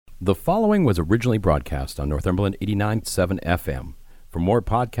The following was originally broadcast on Northumberland 89.7 FM. For more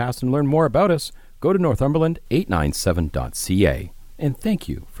podcasts and learn more about us, go to northumberland897.ca. And thank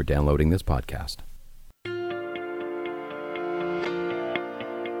you for downloading this podcast.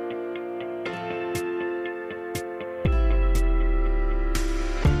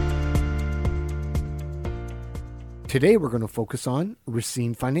 Today we're going to focus on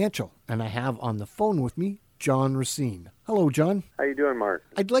Racine Financial, and I have on the phone with me John Racine. Hello, John. How you doing, Mark?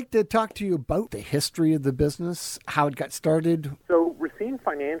 I'd like to talk to you about the history of the business, how it got started. So Racine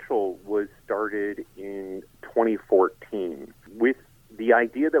Financial was started in 2014 with the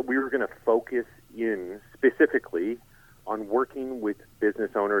idea that we were going to focus in specifically on working with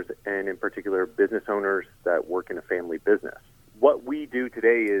business owners, and in particular business owners that work in a family business. What we do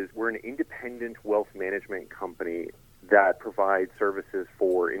today is we're an independent wealth management company that provides services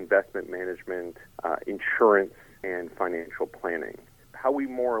for investment management, insurance, and financial planning. How we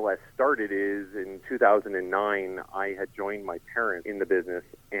more or less started is in 2009, I had joined my parent in the business,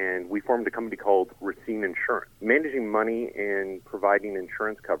 and we formed a company called Racine Insurance, managing money and providing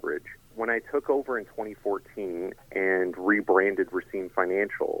insurance coverage. When I took over in 2014 and rebranded Racine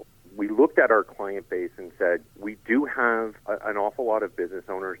Financial, we looked at our client base and said, we do have an awful lot of business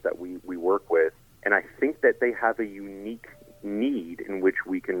owners that we work with, and I think that they have a unique need in which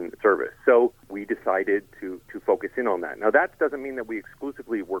we can service. So we decided to focus in on that. Now, that doesn't mean that we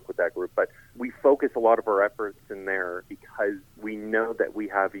exclusively work with that group, but we focus a lot of our efforts in there because we know that we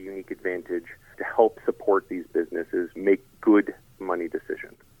have a unique advantage to help support these businesses make good money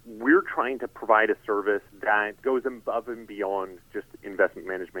decisions. We're trying to provide a service that goes above and beyond just investment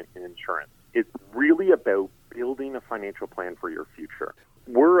management and insurance. It's really about building a financial plan for your future.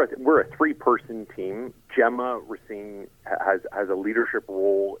 We're a three-person team. Gemma Racine has a leadership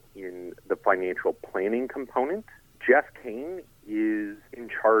role in the financial planning component. Jeff Kane is in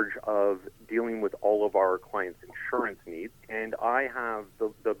charge of dealing with all of our clients' insurance needs, and I have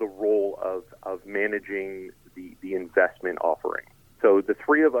the role of managing the investment offering. So the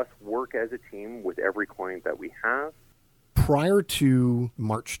three of us work as a team with every client that we have. Prior to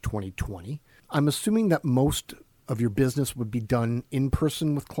March 2020, I'm assuming that most of your business would be done in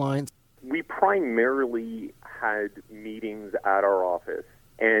person with clients? We primarily had meetings at our office,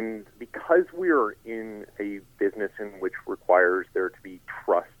 and because we are in a business in which requires there to be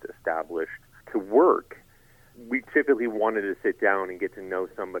trust established to work, we typically wanted to sit down and get to know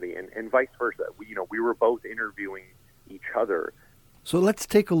somebody, and vice versa. We were both interviewing each other. So let's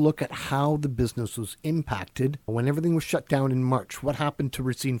take a look at how the business was impacted when everything was shut down in March. What happened to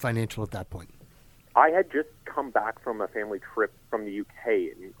Racine Financial at that point? I had just come back from a family trip from the UK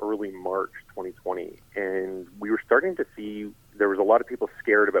in early March 2020, and we were starting to see there was a lot of people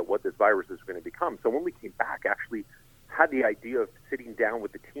scared about what this virus was going to become. So when we came back, actually had the idea of sitting down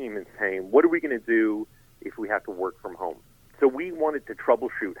with the team and saying, what are we going to do if we have to work from home? So we wanted to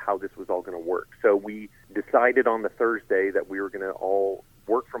troubleshoot how this was all going to work. So we decided on the Thursday that we were going to all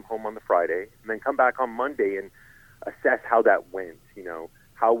work from home on the Friday and then come back on Monday and assess how that went,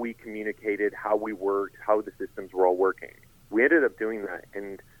 how we communicated, how we worked, how the systems were all working. We ended up doing that,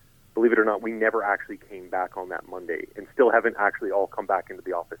 and believe it or not, we never actually came back on that Monday and still haven't actually all come back into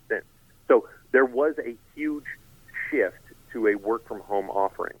the office since. So there was a huge shift to a work-from-home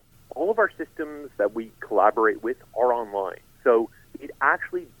offering. All of our systems that we collaborate with are online. So it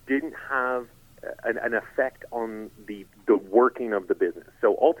actually didn't have an effect on the working of the business.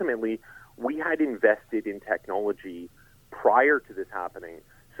 So ultimately, we had invested in technology prior to this happening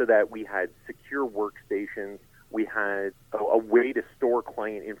so that we had secure workstations, we had a way to store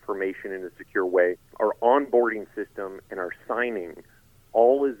client information in a secure way. Our onboarding system and our signing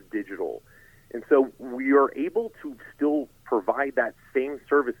all is digital. And so we are able to still provide that same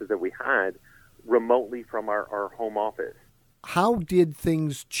services that we had remotely from our home office. How did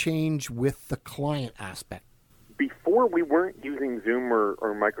things change with the client aspect? Before, we weren't using Zoom or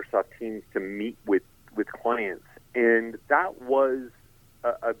Microsoft Teams to meet with clients, and that was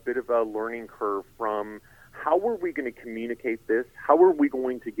a bit of a learning curve from how were we going to communicate this? How are we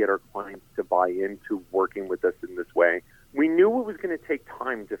going to get our clients to buy into working with us in this way? We knew it was going to take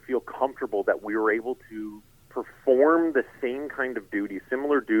time to feel comfortable that we were able to perform the same kind of duties,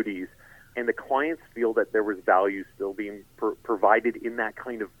 similar duties, and the clients feel that there was value still being provided in that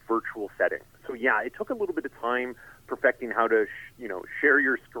kind of virtual setting. So yeah, it took a little bit of time perfecting how to, share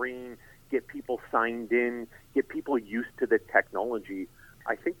your screen, get people signed in, get people used to the technology.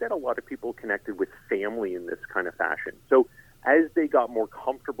 I think that a lot of people connected with family in this kind of fashion. So as they got more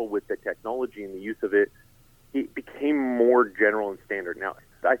comfortable with the technology and the use of it, it became more general and standard. Now,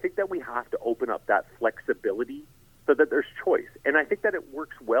 I think that we have to open up that flexibility, so that there's choice. And I think that it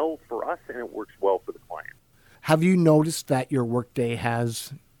works well for us and it works well for the client. Have you noticed that your workday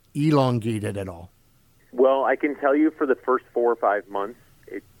has elongated at all? Well, I can tell you for the first 4 or 5 months,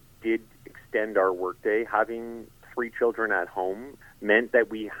 it did extend our workday. Having 3 children at home meant that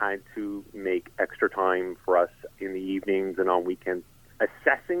we had to make extra time for us in the evenings and on weekends.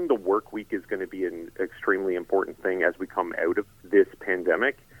 Assessing the work week is going to be an extremely important thing as we come out of this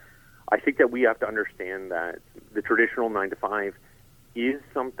pandemic. I think that we have to understand that the traditional 9 to 5 is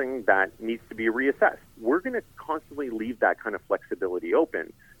something that needs to be reassessed. We're going to constantly leave that kind of flexibility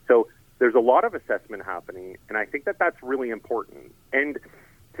open. So there's a lot of assessment happening, and I think that that's really important. And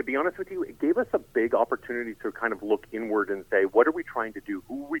to be honest with you, it gave us a big opportunity to kind of look inward and say, what are we trying to do?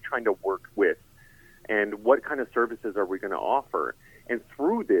 Who are we trying to work with? And what kind of services are we going to offer? And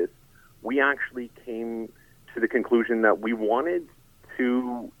through this, we actually came to the conclusion that we wanted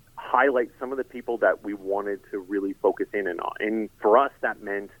to highlight some of the people that we wanted to really focus in on. And for us, that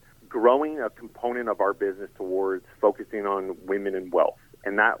meant growing a component of our business towards focusing on women and wealth.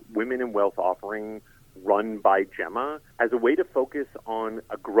 And that women and wealth offering run by Gemma as a way to focus on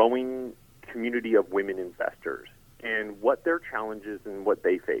a growing community of women investors and what their challenges and what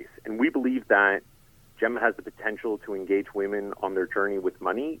they face. And we believe that Gemma has the potential to engage women on their journey with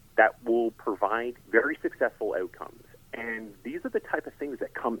money that will provide very successful outcomes. And these are the type of things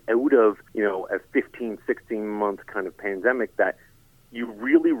that come out of, a 15, 16-month kind of pandemic that you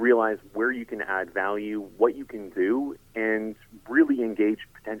really realize where you can add value, what you can do, and really engage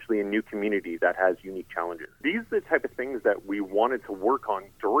potentially a new community that has unique challenges. These are the type of things that we wanted to work on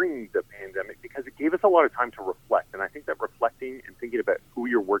during the pandemic because it gave us a lot of time to reflect. And I think that reflecting and thinking about who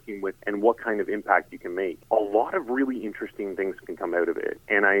you're working with and what kind of impact you can make, a lot of really interesting things can come out of it.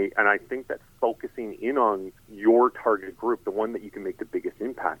 And I think that focusing in on your target group, the one that you can make the biggest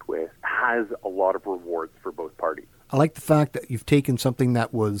impact with, has a lot of rewards for both parties. I like the fact that you've taken something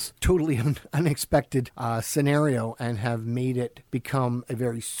that was totally unexpected scenario and have made it become a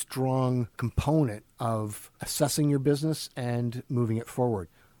very strong component of assessing your business and moving it forward.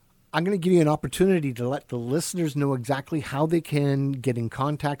 I'm going to give you an opportunity to let the listeners know exactly how they can get in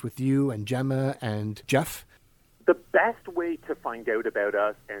contact with you and Gemma and Jeff. The best way to find out about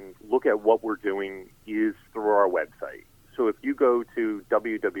us and look at what we're doing is through our website. So if you go to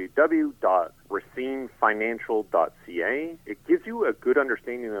www.racinefinancial.ca, it gives you a good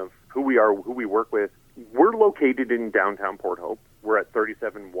understanding of who we are, who we work with. We're located in downtown Port Hope. We're at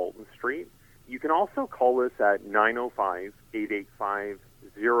 37 Walton Street. You can also call us at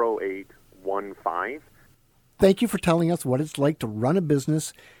 905-885-0815. Thank you for telling us what it's like to run a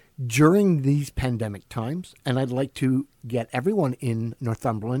business during these pandemic times. And I'd like to get everyone in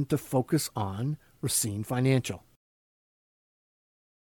Northumberland to focus on Racine Financial.